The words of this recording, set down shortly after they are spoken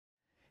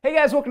Hey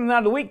guys, welcome to Ladder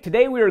of the Week.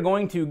 Today we are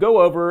going to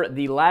go over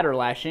the ladder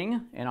lashing,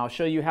 and I'll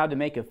show you how to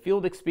make a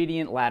field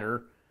expedient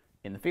ladder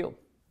in the field.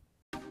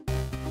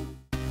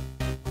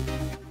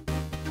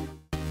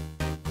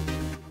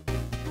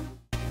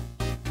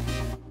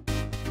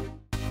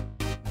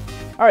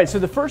 All right, so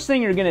the first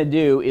thing you're going to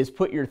do is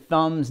put your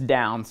thumbs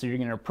down. So you're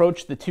going to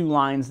approach the two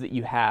lines that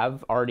you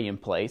have already in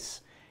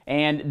place.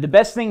 And the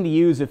best thing to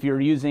use if you're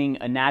using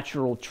a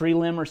natural tree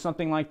limb or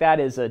something like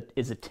that is a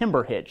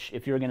timber hitch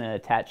if you're going to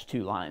attach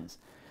two lines.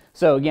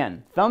 So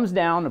again, thumbs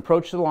down,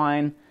 approach the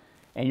line,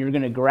 and you're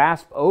going to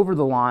grasp over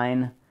the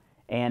line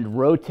and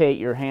rotate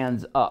your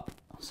hands up.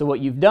 So what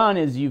you've done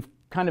is you've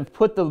kind of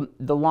put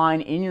the line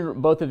in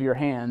both of your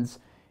hands,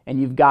 and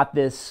you've got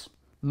this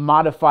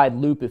modified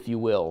loop, if you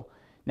will.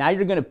 Now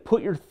you're going to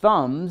put your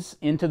thumbs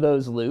into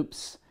those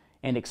loops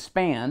and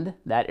expand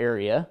that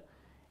area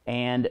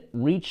and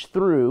reach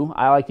through.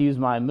 I like to use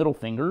my middle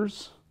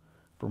fingers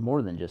for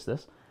more than just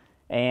this.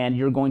 And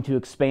you're going to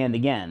expand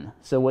again.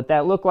 So what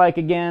that looked like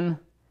again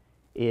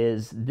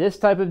is this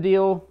type of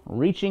deal,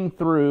 reaching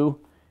through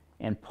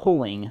and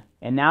pulling,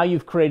 and now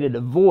you've created a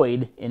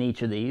void in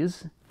each of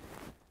these.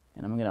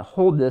 And I'm going to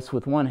hold this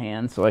with one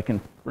hand so I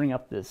can bring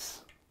up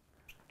this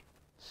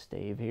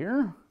stave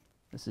here.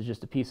 This is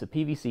just a piece of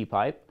PVC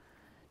pipe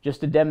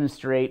just to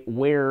demonstrate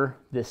where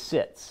this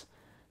sits.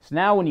 So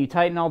now when you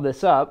tighten all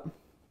this up,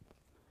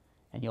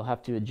 and you'll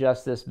have to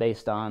adjust this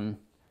based on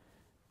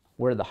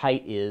where the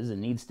height is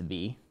and needs to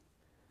be,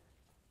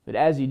 but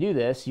as you do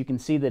this, you can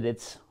see that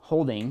it's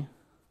holding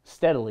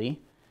steadily,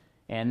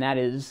 and that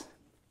is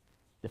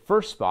the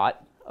first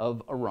spot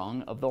of a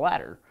rung of the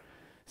ladder.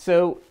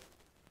 So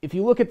if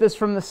you look at this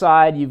from the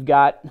side, you've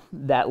got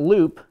that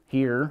loop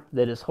here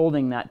that is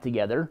holding that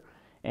together,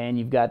 and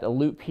you've got a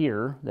loop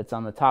here that's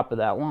on the top of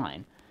that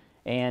line.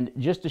 And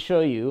just to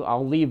show you,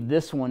 I'll leave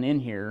this one in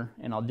here,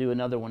 and I'll do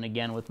another one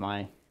again with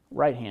my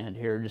right hand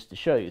here just to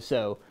show you.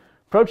 So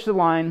approach the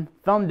line,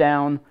 thumb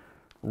down,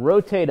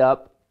 rotate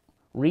up,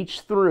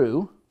 reach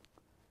through,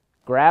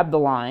 grab the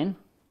line,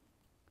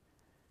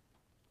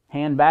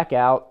 hand back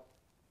out,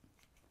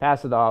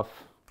 pass it off,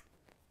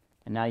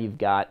 and now you've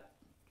got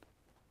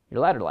your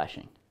ladder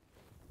lashing.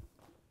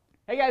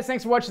 Hey guys,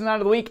 thanks for watching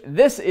Ladder of the Week.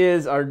 This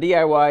is our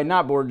DIY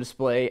knot board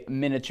display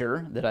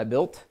miniature that I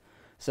built.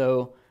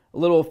 So a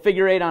little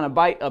figure eight on a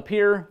bite up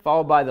here,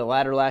 followed by the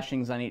ladder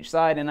lashings on each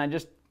side, and I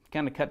just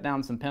kind of cut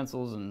down some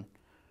pencils, and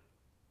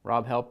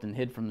Rob helped and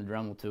hid from the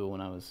Dremel tool when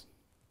I was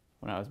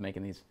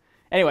making these.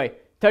 Anyway,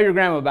 tell your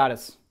grandma about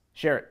us.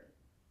 Share it.